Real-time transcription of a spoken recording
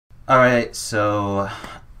Alright, so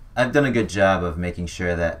I've done a good job of making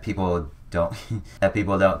sure that people don't that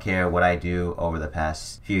people don't care what I do over the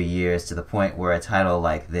past few years, to the point where a title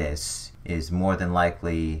like this is more than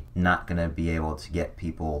likely not gonna be able to get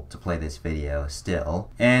people to play this video still.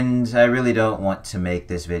 And I really don't want to make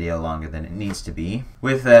this video longer than it needs to be.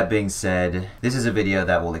 With that being said, this is a video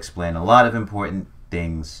that will explain a lot of important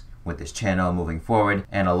things with this channel moving forward,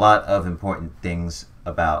 and a lot of important things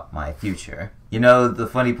about my future. You know, the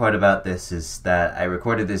funny part about this is that I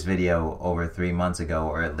recorded this video over 3 months ago,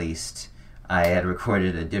 or at least I had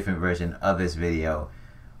recorded a different version of this video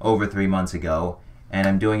over 3 months ago, and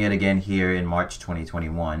I'm doing it again here in March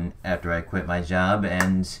 2021 after I quit my job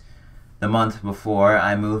and the month before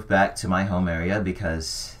I moved back to my home area,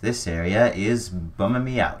 because this area is bumming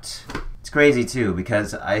me out. It's crazy too,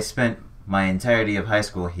 because I spent my entirety of high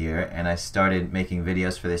school here, and I started making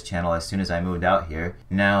videos for this channel as soon as I moved out here.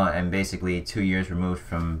 Now I'm basically 2 years removed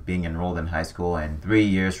from being enrolled in high school and 3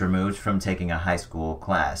 years removed from taking a high school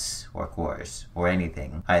class or course or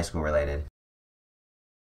anything high school related.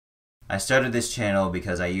 I started this channel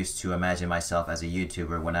because I used to imagine myself as a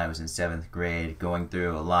YouTuber when I was in 7th grade, going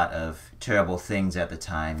through a lot of terrible things at the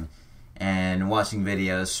time, and watching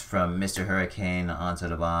videos from Mr. Hurricane, Onto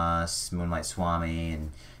the Boss, Moonlight Swami,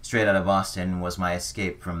 and Straight Outta Boston was my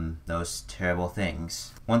escape from those terrible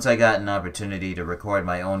things. Once I got an opportunity to record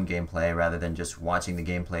my own gameplay rather than just watching the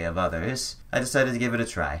gameplay of others, I decided to give it a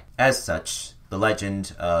try. As such, the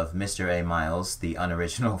legend of Mr. A. Miles, the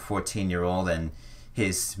unoriginal 14-year-old, and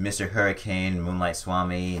his Mr. Hurricane, Moonlight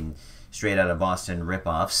Swami, and Straight Outta Boston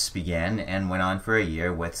ripoffs began and went on for a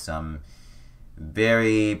year with some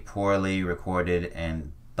very poorly recorded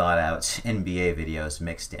and thought out NBA videos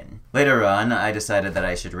mixed in. Later on, I decided that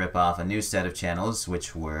I should rip off a new set of channels,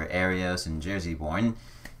 which were Arios and Jersey Born,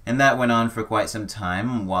 and that went on for quite some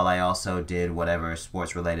time, while I also did whatever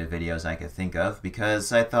sports related videos I could think of,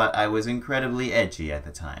 because I thought I was incredibly edgy at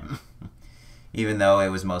the time. Even though it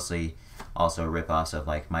was mostly also rip-offs of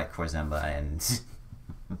like Mike Korzemba and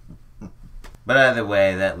but either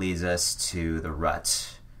way, that leads us to the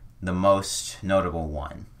rut, the most notable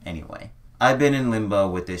one anyway. I've been in limbo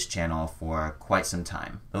with this channel for quite some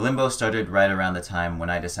time. The limbo started right around the time when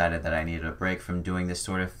I decided that I needed a break from doing this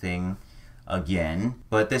sort of thing again,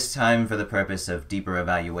 but this time for the purpose of deeper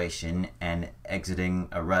evaluation and exiting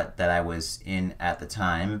a rut that I was in at the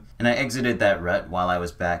time. And I exited that rut while I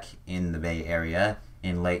was back in the Bay Area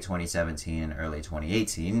in late 2017 and early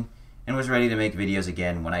 2018, and was ready to make videos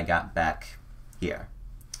again when I got back here.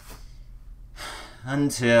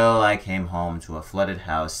 Until I came home to a flooded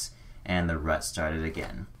house and the rut started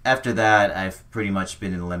again. After that, I've pretty much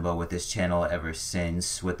been in limbo with this channel ever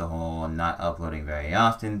since, with the whole not uploading very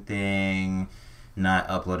often thing, not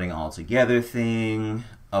uploading altogether thing,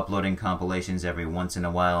 uploading compilations every once in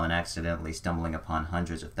a while and accidentally stumbling upon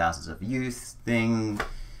hundreds of thousands of views thing,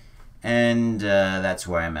 and that's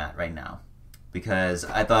where I'm at right now, because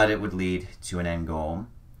I thought it would lead to an end goal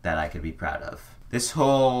that I could be proud of. This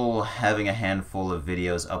whole having a handful of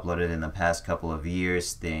videos uploaded in the past couple of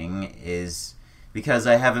years thing is because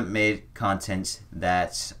I haven't made content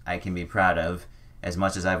that I can be proud of as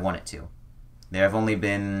much as I've wanted to. There have only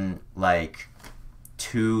been like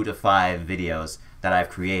 2 to 5 videos that I've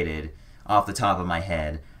created off the top of my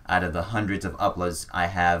head out of the hundreds of uploads I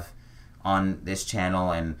have on this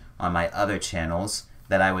channel and on my other channels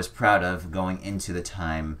that I was proud of going into the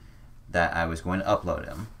time that I was going to upload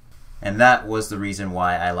them. And that was the reason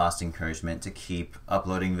why I lost encouragement to keep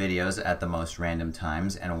uploading videos at the most random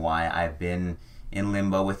times, and why I've been in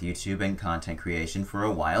limbo with YouTube and content creation for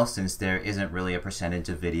a while, since there isn't really a percentage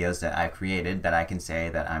of videos that I've created that I can say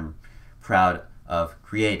that I'm proud of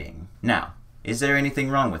creating. Now, is there anything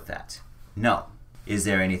wrong with that? No. Is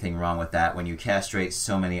there anything wrong with that when you castrate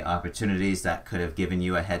so many opportunities that could have given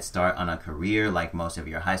you a head start on a career like most of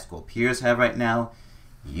your high school peers have right now?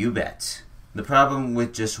 You bet. The problem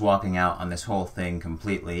with just walking out on this whole thing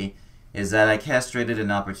completely is that I castrated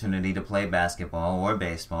an opportunity to play basketball or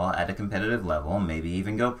baseball at a competitive level, maybe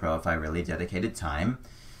even go pro if I really dedicated time.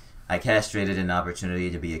 I castrated an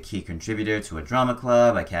opportunity to be a key contributor to a drama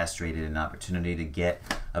club. I castrated an opportunity to get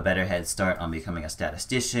a better head start on becoming a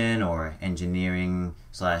statistician or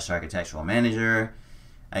engineering/architectural manager.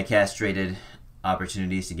 I castrated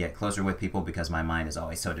opportunities to get closer with people because my mind is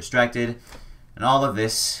always so distracted. And all of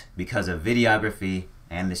this because of videography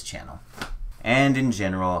and this channel. And in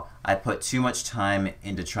general, I put too much time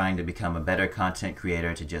into trying to become a better content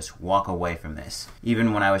creator to just walk away from this,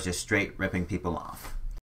 even when I was just straight ripping people off.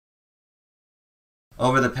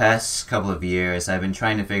 Over the past couple of years, I've been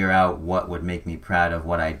trying to figure out what would make me proud of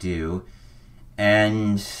what I do,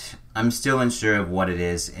 and I'm still unsure of what it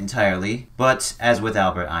is entirely, but as with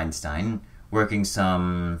Albert Einstein, working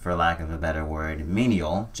some, for lack of a better word,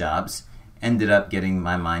 menial jobs ended up getting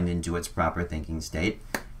my mind into its proper thinking state,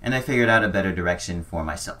 and I figured out a better direction for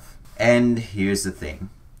myself. And here's the thing.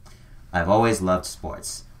 I've always loved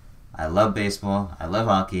sports. I love baseball, I love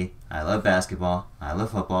hockey, I love basketball, I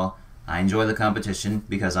love football. I enjoy the competition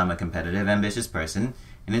because I'm a competitive, ambitious person,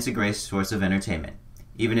 and it's a great source of entertainment,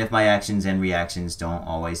 even if my actions and reactions don't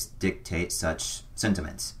always dictate such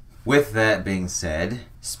sentiments. With that being said,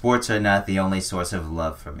 sports are not the only source of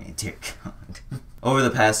love for me, dear God. Over the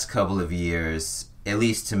past couple of years, at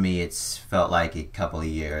least to me it's felt like a couple of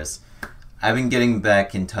years, I've been getting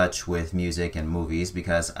back in touch with music and movies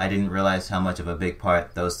because I didn't realize how much of a big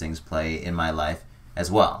part those things play in my life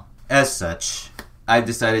as well. As such, I've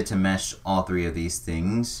decided to mesh all three of these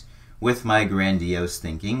things with my grandiose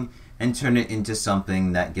thinking and turn it into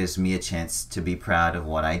something that gives me a chance to be proud of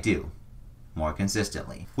what I do more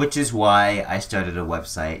consistently. Which is why I started a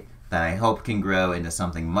website that I hope can grow into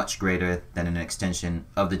something much greater than an extension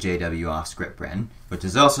of the JW Off Script brand, which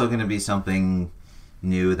is also going to be something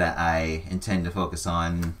new that I intend to focus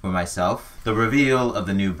on for myself. The reveal of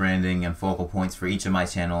the new branding and focal points for each of my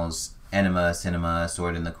channels, Enema, Cinema,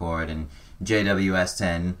 Sword in the Cord, and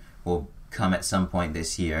JWS10, will come at some point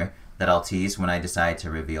this year that I'll tease when I decide to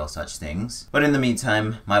reveal such things. But in the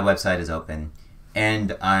meantime, my website is open,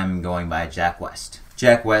 and I'm going by Jack West.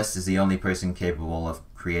 Jack West is the only person capable of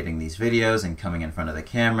creating these videos and coming in front of the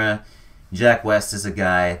camera. Jack West is a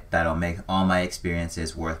guy that'll make all my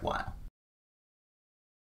experiences worthwhile.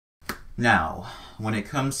 Now, when it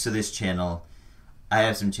comes to this channel, I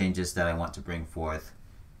have some changes that I want to bring forth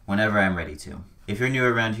whenever I'm ready to. If you're new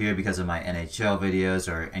around here because of my NHL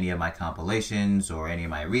videos or any of my compilations or any of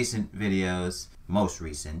my recent videos, most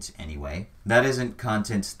recent anyway, that isn't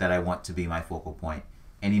content that I want to be my focal point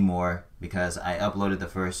anymore because I uploaded the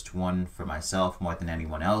first one for myself more than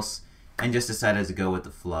anyone else and just decided to go with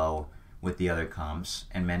the flow with the other comps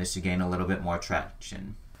and managed to gain a little bit more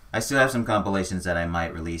traction. I still have some compilations that I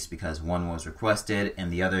might release because one was requested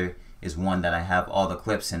and the other is one that I have all the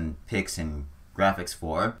clips and pics and graphics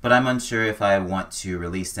for, but I'm unsure if I want to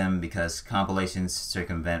release them because compilations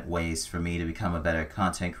circumvent ways for me to become a better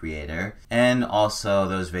content creator, and also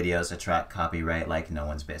those videos attract copyright like no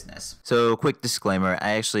one's business. So, quick disclaimer,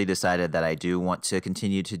 I actually decided that I do want to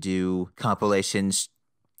continue to do compilations.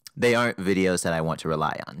 They aren't videos that I want to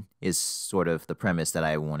rely on, is sort of the premise that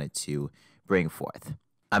I wanted to bring forth.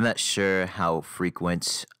 I'm not sure how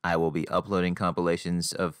frequent I will be uploading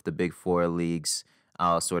compilations of the Big Four leagues.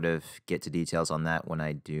 I'll sort of get to details on that when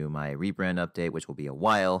I do my rebrand update, which will be a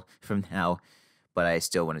while from now, but I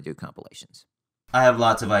still want to do compilations. I have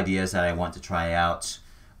lots of ideas that I want to try out,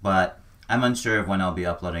 but I'm unsure of when I'll be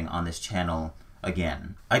uploading on this channel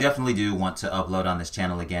again. I definitely do want to upload on this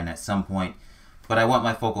channel again at some point, but I want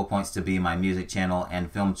my focal points to be my music channel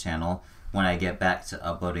and film channel when I get back to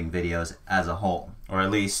uploading videos as a whole, or at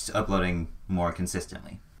least uploading more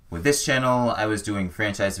consistently. With this channel, I was doing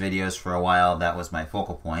franchise videos for a while. That was my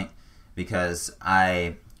focal point because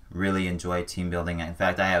I really enjoy team building. In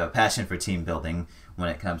fact, I have a passion for team building when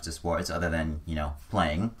it comes to sports other than,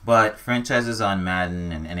 playing. But franchises on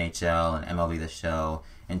Madden and NHL and MLB The Show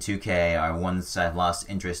and 2K are ones I've lost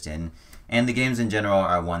interest in, and the games in general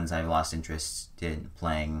are ones I've lost interest in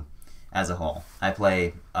playing as a whole. I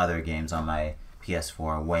play other games on my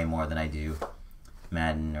PS4 way more than I do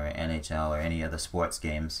Madden or NHL or any other sports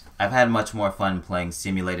games. I've had much more fun playing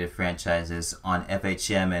simulated franchises on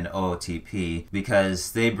FHM and OOTP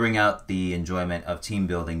because they bring out the enjoyment of team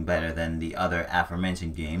building better than the other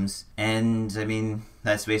aforementioned games. And I mean,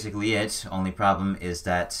 that's basically it. Only problem is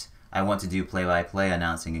that I want to do play-by-play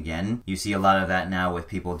announcing again. You see a lot of that now with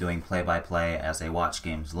people doing play-by-play as they watch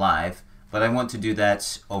games live. But I want to do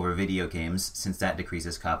that over video games since that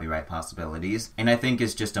decreases copyright possibilities, and I think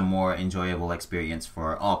it's just a more enjoyable experience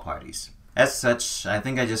for all parties. As such, I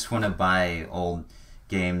think I just want to buy old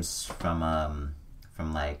games for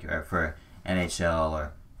NHL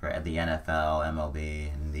or for the NFL,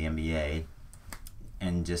 MLB, and the NBA,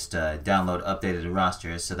 and just download updated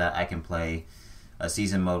rosters so that I can play a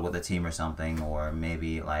season mode with a team or something, or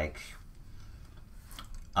maybe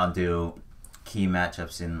I'll do key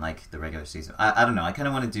matchups in the regular season. I don't know. I kind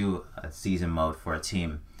of want to do a season mode for a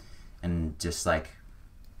team and just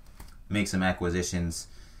make some acquisitions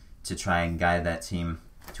to try and guide that team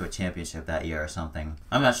to a championship that year or something.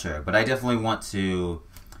 I'm not sure, but I definitely want to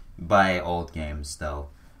buy old games though,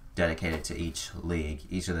 dedicated to each league,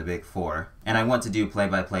 each of the Big Four. And I want to do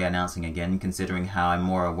play-by-play announcing again, considering how I'm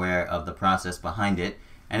more aware of the process behind it,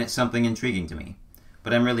 and it's something intriguing to me.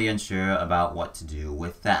 but I'm really unsure about what to do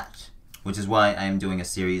with that. Which is why I'm doing a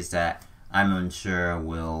series that I'm unsure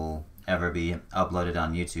will ever be uploaded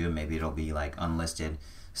on YouTube. Maybe it'll be like unlisted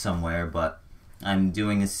somewhere, but I'm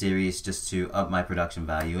doing a series just to up my production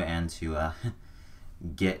value and to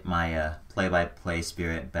get my play-by-play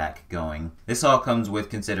spirit back going. This all comes with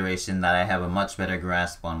consideration that I have a much better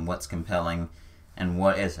grasp on what's compelling and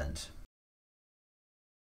what isn't.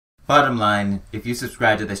 Bottom line, if you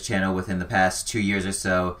subscribe to this channel within the past 2 years or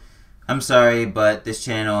so, I'm sorry, but this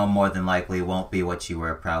channel more than likely won't be what you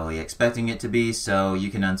were probably expecting it to be, so you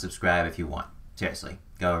can unsubscribe if you want. Seriously,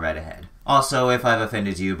 go right ahead. Also, if I've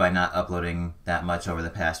offended you by not uploading that much over the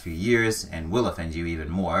past few years, and will offend you even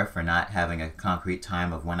more for not having a concrete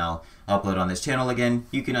time of when I'll upload on this channel again,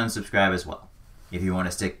 you can unsubscribe as well. If you want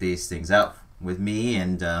to stick these things out with me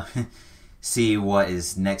and see what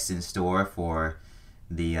is next in store for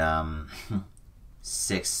the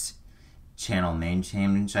 6th channel name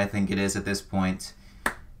change, I think it is at this point,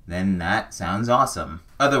 then that sounds awesome.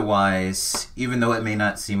 Otherwise, even though it may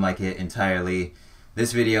not seem like it entirely,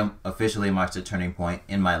 this video officially marks a turning point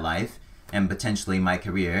in my life and potentially my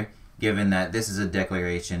career, given that this is a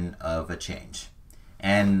declaration of a change.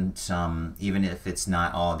 And even if it's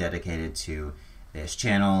not all dedicated to this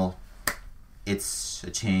channel, it's a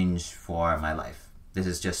change for my life. This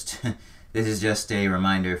is just this is just a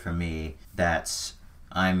reminder for me that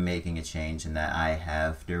I'm making a change and that I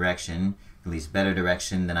have direction, at least better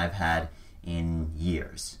direction than I've had in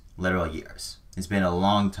years. Literal years. It's been a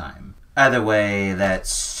long time. Either way,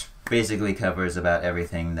 that basically covers about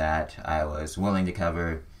everything that I was willing to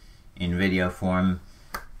cover in video form.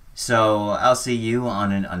 So I'll see you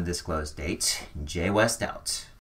on an undisclosed date. Jay West out.